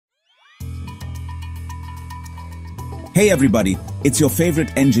Hey everybody, it's your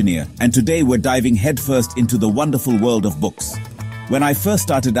favorite engineer, and today we're diving headfirst into the wonderful world of books. When I first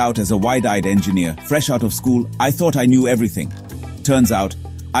started out as a wide-eyed engineer, fresh out of school, I thought I knew everything. Turns out,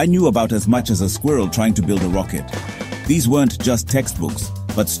 I knew about as much as a squirrel trying to build a rocket. These weren't just textbooks,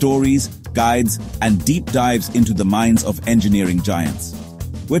 but stories, guides, and deep dives into the minds of engineering giants.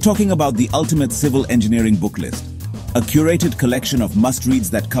 We're talking about the ultimate civil engineering book list. A curated collection of must-reads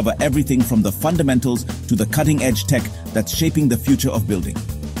that cover everything from the fundamentals to the cutting-edge tech that's shaping the future of building.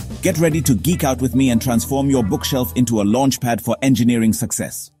 Get ready to geek out with me and transform your bookshelf into a launchpad for engineering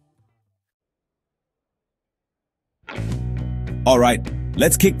success. Alright,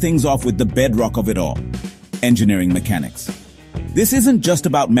 let's kick things off with the bedrock of it all: engineering mechanics. This isn't just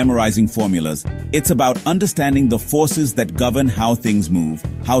about memorizing formulas, it's about understanding the forces that govern how things move,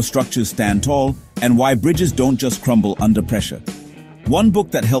 how structures stand tall, and why bridges don't just crumble under pressure. One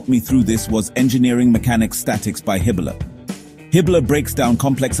book that helped me through this was Engineering Mechanics Statics by Hibbler. Hibbler breaks down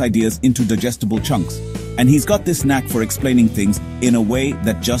complex ideas into digestible chunks, and he's got this knack for explaining things in a way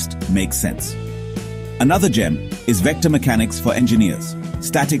that just makes sense. Another gem is Vector Mechanics for Engineers,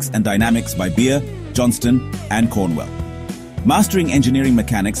 Statics and Dynamics by Beer, Johnston, and Cornwell. Mastering engineering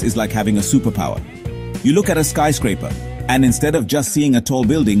mechanics is like having a superpower. You look at a skyscraper, and instead of just seeing a tall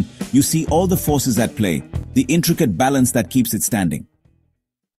building, you see all the forces at play, the intricate balance that keeps it standing.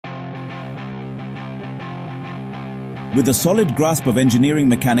 With a solid grasp of engineering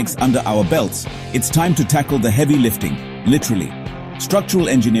mechanics under our belts, it's time to tackle the heavy lifting, literally. Structural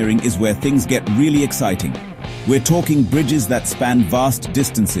engineering is where things get really exciting. We're talking bridges that span vast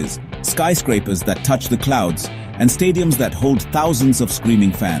distances, skyscrapers that touch the clouds, and stadiums that hold thousands of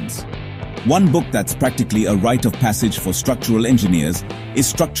screaming fans. One book that's practically a rite of passage for structural engineers is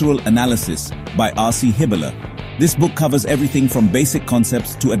Structural Analysis by R.C. Hibbler. This book covers everything from basic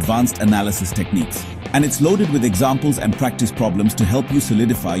concepts to advanced analysis techniques, and it's loaded with examples and practice problems to help you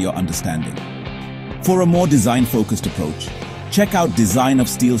solidify your understanding. For a more design-focused approach, check out Design of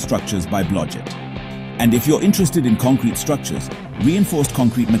Steel Structures by Blodgett. And if you're interested in concrete structures, Reinforced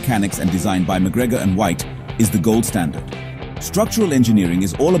Concrete Mechanics and Design by McGregor and White is the gold standard. Structural engineering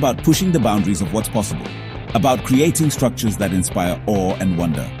is all about pushing the boundaries of what's possible, about creating structures that inspire awe and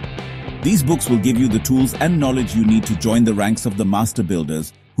wonder. These books will give you the tools and knowledge you need to join the ranks of the master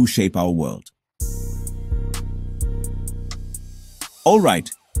builders who shape our world. Alright,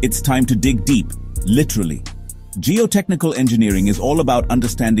 it's time to dig deep, literally. Geotechnical engineering is all about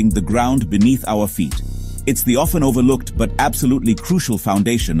understanding the ground beneath our feet. It's the often overlooked but absolutely crucial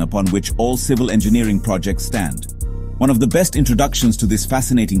foundation upon which all civil engineering projects stand. One of the best introductions to this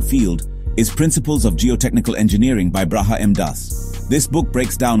fascinating field is Principles of Geotechnical Engineering by Braha M. Das. This book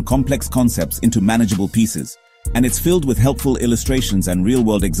breaks down complex concepts into manageable pieces, and it's filled with helpful illustrations and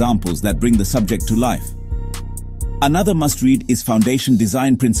real-world examples that bring the subject to life. Another must-read is Foundation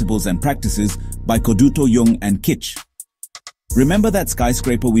Design Principles and Practices by Koduto Jung and Kitch. Remember that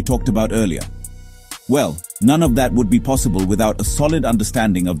skyscraper we talked about earlier? Well, none of that would be possible without a solid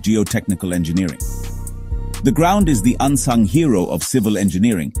understanding of geotechnical engineering. The ground is the unsung hero of civil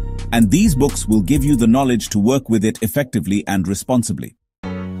engineering, and these books will give you the knowledge to work with it effectively and responsibly.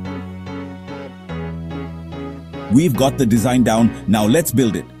 We've got the design down, now let's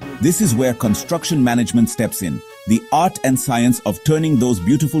build it. This is where construction management steps in, the art and science of turning those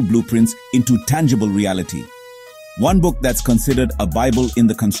beautiful blueprints into tangible reality. One book that's considered a Bible in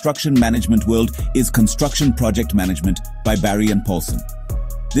the construction management world is Construction Project Management by Barry and Paulson.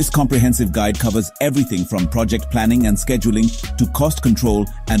 This comprehensive guide covers everything from project planning and scheduling to cost control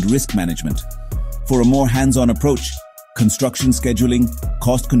and risk management. For a more hands-on approach, Construction Scheduling,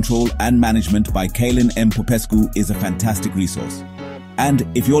 Cost Control and Management by Kaylin M. Popescu is a fantastic resource. And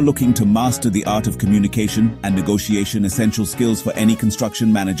if you're looking to master the art of communication and negotiation, essential skills for any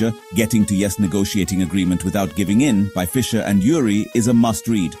construction manager, Getting to Yes Negotiating Agreement Without Giving In by Fisher and Urey is a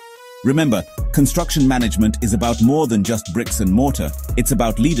must-read. Remember, construction management is about more than just bricks and mortar. It's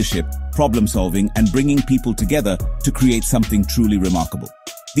about leadership, problem-solving, and bringing people together to create something truly remarkable.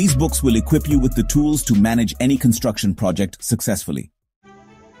 These books will equip you with the tools to manage any construction project successfully.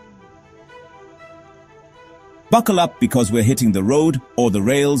 Buckle up because we're hitting the road, or the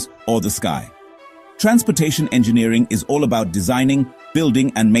rails, or the sky. Transportation engineering is all about designing,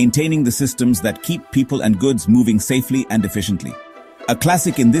 building, and maintaining the systems that keep people and goods moving safely and efficiently. A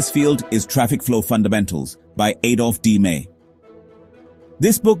classic in this field is Traffic Flow Fundamentals by Adolph D. May.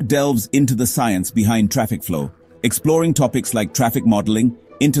 This book delves into the science behind traffic flow, exploring topics like traffic modeling,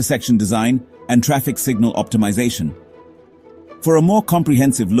 intersection design, and traffic signal optimization. For a more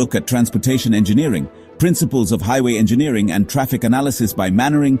comprehensive look at transportation engineering, Principles of Highway Engineering and Traffic Analysis by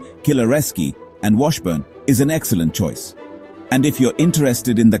Mannering, Kilareski, and Washburn is an excellent choice. And if you're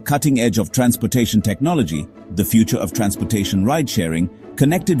interested in the cutting edge of transportation technology, the future of transportation ride-sharing,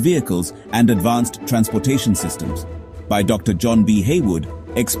 connected vehicles, and advanced transportation systems, by Dr. John B. Haywood,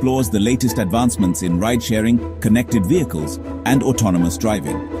 explores the latest advancements in ride-sharing, connected vehicles, and autonomous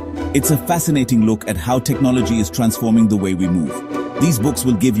driving. It's a fascinating look at how technology is transforming the way we move. These books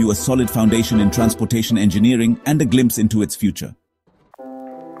will give you a solid foundation in transportation engineering and a glimpse into its future.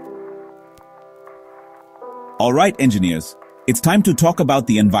 All right, engineers, it's time to talk about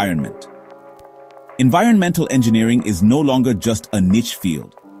the environment. Environmental engineering is no longer just a niche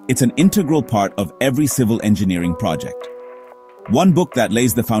field. It's an integral part of every civil engineering project. One book that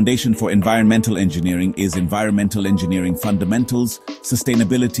lays the foundation for environmental engineering is Environmental Engineering Fundamentals,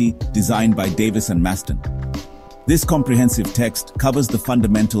 Sustainability, designed by Davis and Maston. This comprehensive text covers the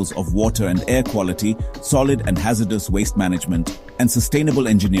fundamentals of water and air quality, solid and hazardous waste management, and sustainable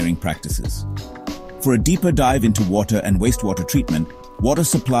engineering practices. For a deeper dive into water and wastewater treatment, Water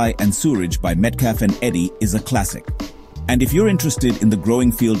Supply and Sewerage by Metcalfe and Eddy is a classic. And if you're interested in the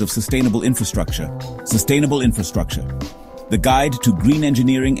growing field of sustainable infrastructure, The Guide to Green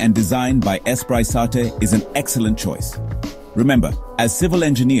Engineering and Design by S. Bryce-Sarte is an excellent choice. Remember, as civil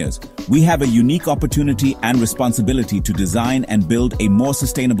engineers, we have a unique opportunity and responsibility to design and build a more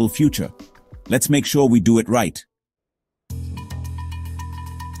sustainable future. Let's make sure we do it right.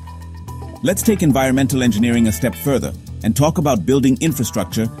 Let's take environmental engineering a step further and talk about building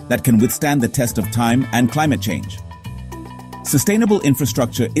infrastructure that can withstand the test of time and climate change. Sustainable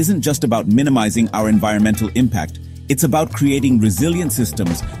infrastructure isn't just about minimizing our environmental impact. It's about creating resilient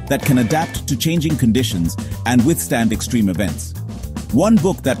systems that can adapt to changing conditions and withstand extreme events. One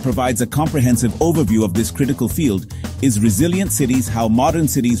book that provides a comprehensive overview of this critical field is Resilient Cities: How Modern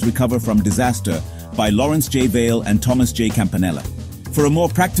Cities Recover from Disaster by Lawrence J. Vail and Thomas J. Campanella. For a more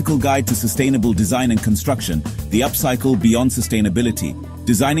practical guide to sustainable design and construction, The Upcycle Beyond Sustainability,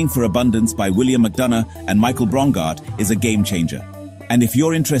 Designing for Abundance by William McDonough and Michael Brongard is a game changer. And if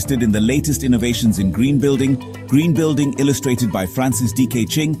you're interested in the latest innovations in green building, illustrated by Francis D.K.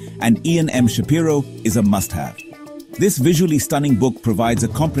 Ching and Ian M. Shapiro is a must-have. This visually stunning book provides a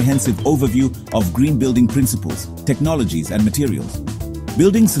comprehensive overview of green building principles, technologies, and materials.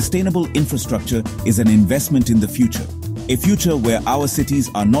 Building sustainable infrastructure is an investment in the future. A future where our cities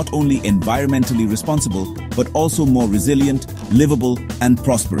are not only environmentally responsible, but also more resilient, livable, and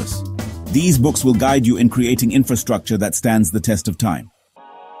prosperous. These books will guide you in creating infrastructure that stands the test of time.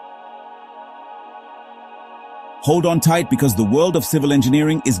 Hold on tight, because the world of civil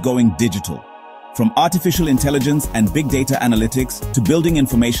engineering is going digital. From artificial intelligence and big data analytics to building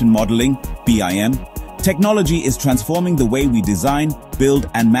information modeling, BIM, technology is transforming the way we design, build,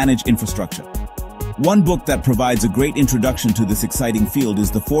 and manage infrastructure. One book that provides a great introduction to this exciting field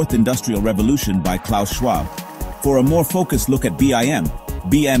is The Fourth Industrial Revolution by Klaus Schwab. For a more focused look at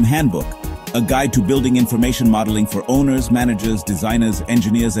BIM Handbook, a guide to building information modeling for owners, managers, designers,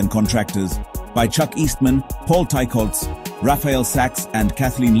 engineers, and contractors by Chuck Eastman, Paul Teichholz, Raphael Sachs, and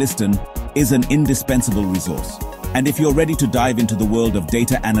Kathleen Liston is an indispensable resource. And if you're ready to dive into the world of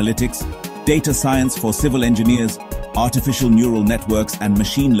data analytics, data science for civil engineers, artificial neural networks, and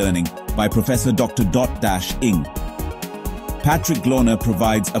machine learning by Professor Dr. Ing. Patrick Glauner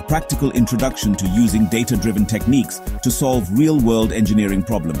provides a practical introduction to using data-driven techniques to solve real-world engineering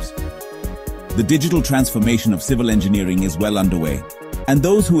problems. The digital transformation of civil engineering is well underway, and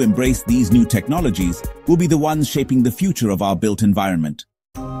those who embrace these new technologies will be the ones shaping the future of our built environment.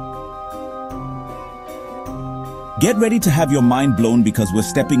 Get ready to have your mind blown, because we're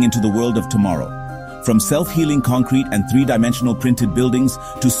stepping into the world of tomorrow. From self-healing concrete and three-dimensional printed buildings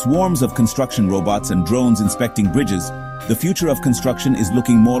to swarms of construction robots and drones inspecting bridges, the future of construction is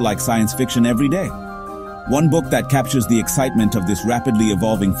looking more like science fiction every day. One book that captures the excitement of this rapidly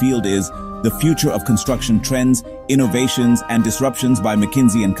evolving field is The Future of Construction: Trends, Innovations, and Disruptions by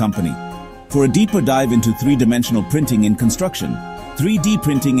McKinsey & Company. For a deeper dive into three-dimensional printing in construction, 3D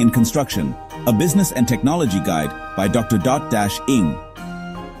Printing in Construction, a business and technology guide by Dr. Ing.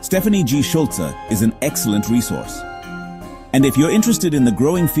 Stephanie G. Schulze is an excellent resource. And if you're interested in the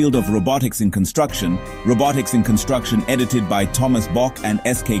growing field of robotics in construction, edited by Thomas Bock and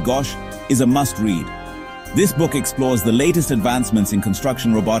S.K. Ghosh, is a must-read. This book explores the latest advancements in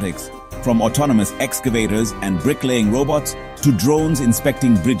construction robotics, from autonomous excavators and bricklaying robots to drones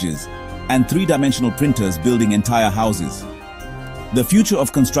inspecting bridges and three-dimensional printers building entire houses. The future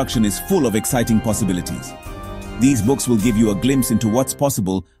of construction is full of exciting possibilities. These books will give you a glimpse into what's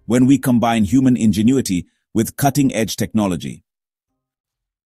possible when we combine human ingenuity with cutting-edge technology.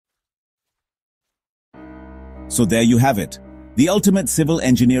 So there you have it, the ultimate civil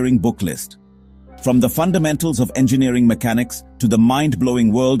engineering book list. From the fundamentals of engineering mechanics to the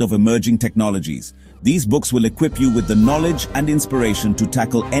mind-blowing world of emerging technologies, these books will equip you with the knowledge and inspiration to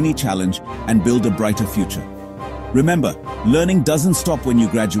tackle any challenge and build a brighter future. Remember, learning doesn't stop when you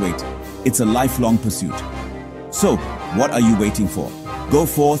graduate. It's a lifelong pursuit. So, what are you waiting for? Go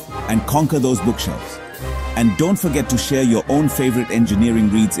forth and conquer those bookshelves. And don't forget to share your own favorite engineering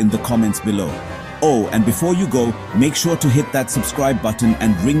reads in the comments below. Oh, and before you go, make sure to hit that subscribe button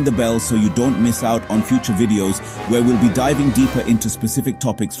and ring the bell so you don't miss out on future videos where we'll be diving deeper into specific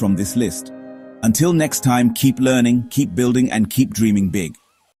topics from this list. Until next time, keep learning, keep building, and keep dreaming big.